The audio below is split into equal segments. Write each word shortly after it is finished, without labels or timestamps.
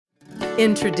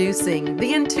Introducing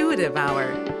the Intuitive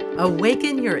Hour.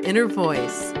 Awaken your inner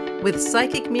voice with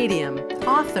psychic medium,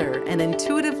 author, and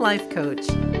intuitive life coach,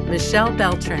 Michelle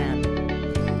Beltran.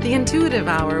 The Intuitive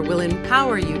Hour will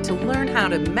empower you to learn how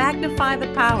to magnify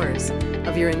the powers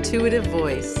of your intuitive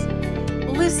voice.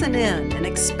 Listen in and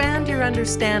expand your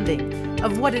understanding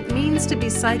of what it means to be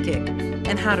psychic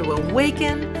and how to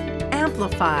awaken,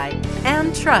 amplify,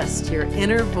 and trust your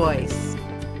inner voice.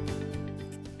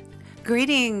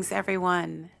 Greetings,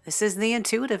 everyone. This is the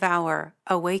Intuitive Hour.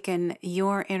 Awaken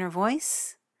your inner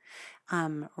voice.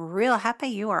 I'm real happy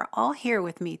you are all here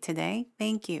with me today.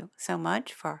 Thank you so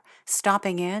much for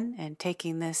stopping in and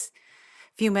taking this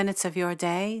few minutes of your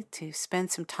day to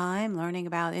spend some time learning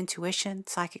about intuition,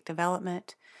 psychic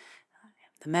development,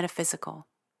 the metaphysical.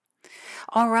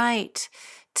 All right,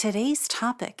 today's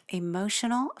topic,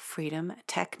 emotional freedom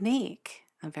technique.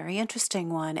 A very interesting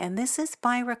one, and this is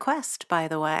by request, by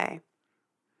the way.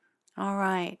 All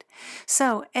right,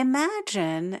 so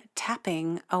imagine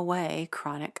tapping away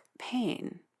chronic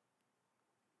pain.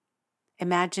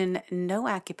 Imagine no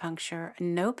acupuncture,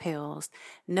 no pills,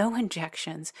 no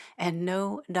injections, and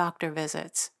no doctor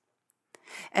visits.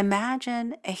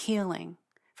 Imagine a healing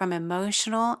from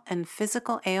emotional and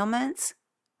physical ailments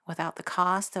without the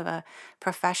cost of a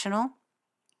professional.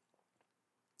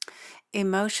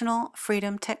 Emotional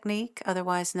freedom technique,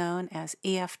 otherwise known as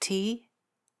EFT,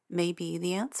 may be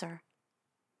the answer,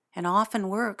 and often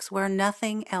works where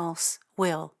nothing else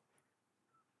will.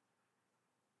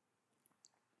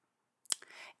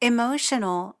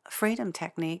 Emotional freedom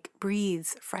technique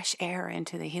breathes fresh air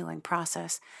into the healing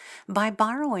process by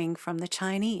borrowing from the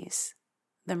Chinese,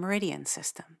 the meridian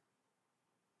system.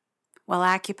 While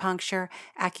acupuncture,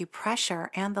 acupressure,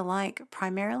 and the like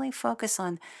primarily focus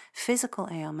on physical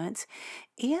ailments,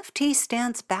 EFT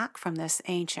stands back from this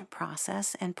ancient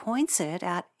process and points it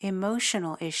at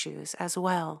emotional issues as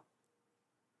well.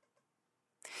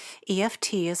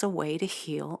 EFT is a way to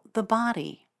heal the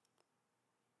body.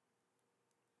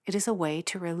 It is a way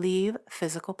to relieve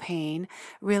physical pain,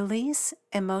 release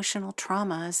emotional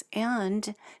traumas,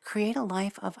 and create a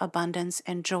life of abundance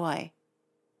and joy.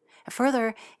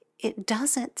 Further, it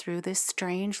does it through this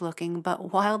strange-looking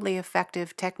but wildly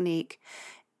effective technique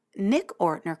Nick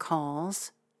Ortner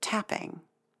calls tapping.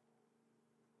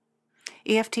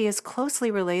 EFT is closely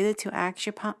related to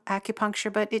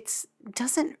acupuncture, but it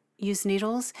doesn't use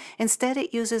needles. Instead,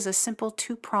 it uses a simple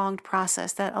two-pronged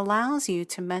process that allows you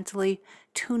to mentally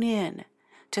tune in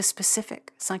to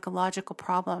specific psychological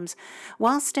problems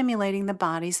while stimulating the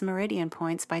body's meridian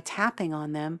points by tapping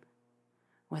on them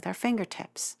with our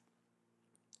fingertips.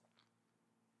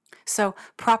 So,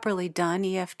 properly done,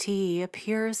 EFT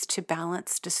appears to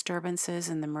balance disturbances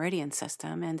in the meridian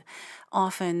system and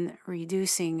often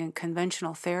reducing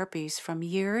conventional therapies from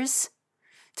years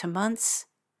to months,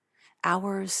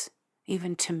 hours,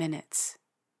 even to minutes.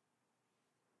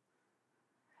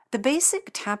 The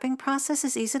basic tapping process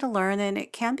is easy to learn and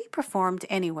it can be performed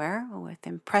anywhere with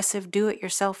impressive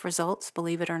do-it-yourself results,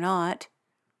 believe it or not.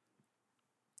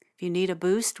 If you need a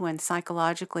boost when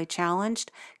psychologically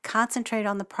challenged, concentrate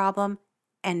on the problem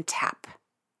and tap.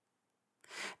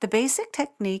 The basic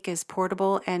technique is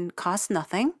portable and costs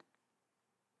nothing.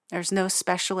 There's no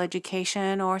special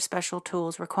education or special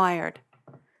tools required.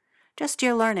 Just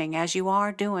your learning as you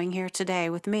are doing here today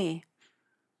with me.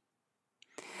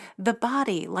 The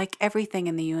body, like everything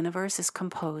in the universe, is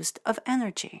composed of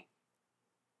energy.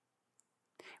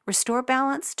 Restore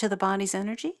balance to the body's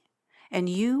energy, and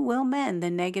you will mend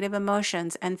the negative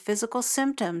emotions and physical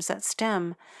symptoms that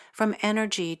stem from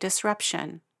energy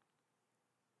disruption.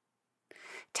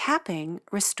 Tapping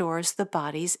restores the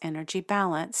body's energy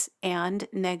balance, and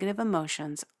negative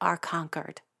emotions are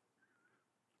conquered.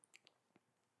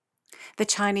 The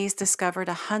Chinese discovered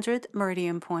 100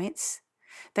 meridian points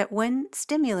that, when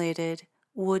stimulated,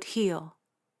 would heal.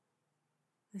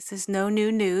 This is no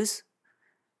new news.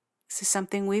 This is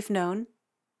something we've known.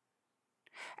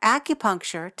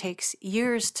 Acupuncture takes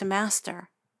years to master.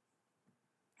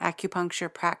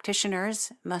 Acupuncture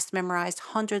practitioners must memorize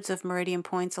hundreds of meridian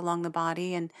points along the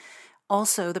body and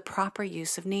also the proper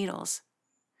use of needles.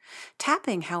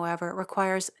 Tapping, however,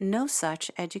 requires no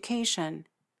such education.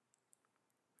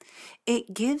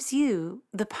 It gives you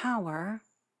the power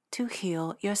to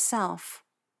heal yourself,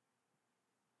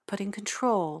 putting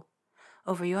control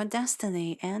over your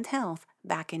destiny and health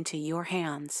back into your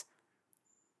hands.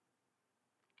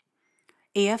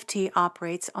 EFT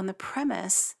operates on the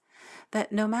premise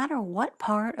that no matter what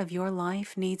part of your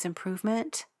life needs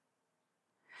improvement,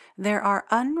 there are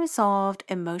unresolved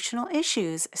emotional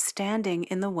issues standing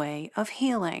in the way of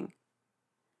healing.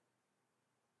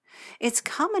 It's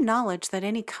common knowledge that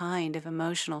any kind of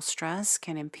emotional stress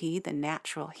can impede the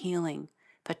natural healing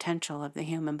potential of the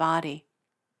human body.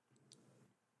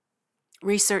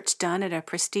 Research done at a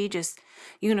prestigious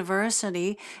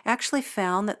university actually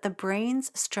found that the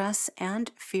brain's stress and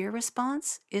fear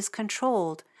response is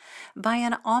controlled by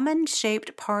an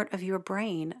almond-shaped part of your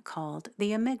brain called the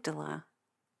amygdala.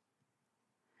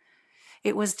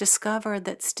 It was discovered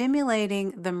that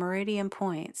stimulating the meridian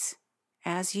points,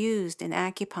 as used in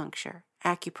acupuncture,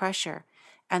 acupressure,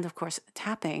 and of course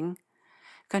tapping,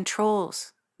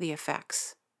 controls the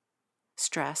effects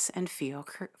stress and fear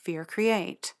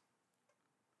create.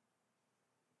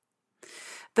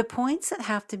 The points that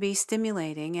have to be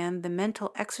stimulating and the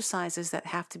mental exercises that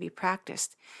have to be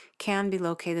practiced can be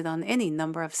located on any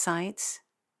number of sites.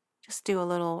 Just do a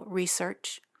little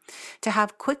research. To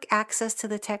have quick access to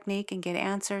the technique and get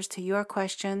answers to your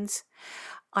questions,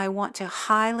 I want to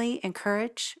highly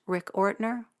encourage Rick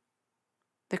Ortner,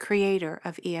 the creator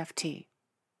of EFT.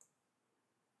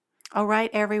 All right,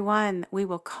 everyone, we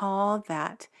will call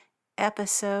that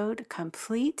episode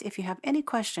complete. If you have any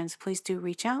questions, please do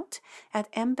reach out at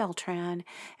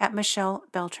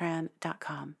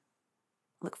mbeltran@michellebeltran.com.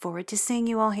 Look forward to seeing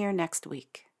you all here next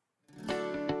week.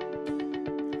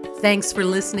 Thanks for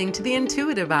listening to the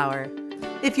Intuitive Hour.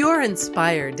 If you're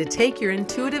inspired to take your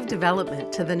intuitive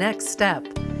development to the next step,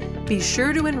 be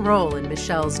sure to enroll in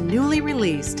Michelle's newly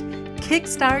released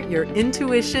Kickstart Your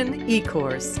Intuition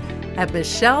e-course at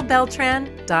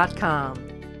michellebeltran.com.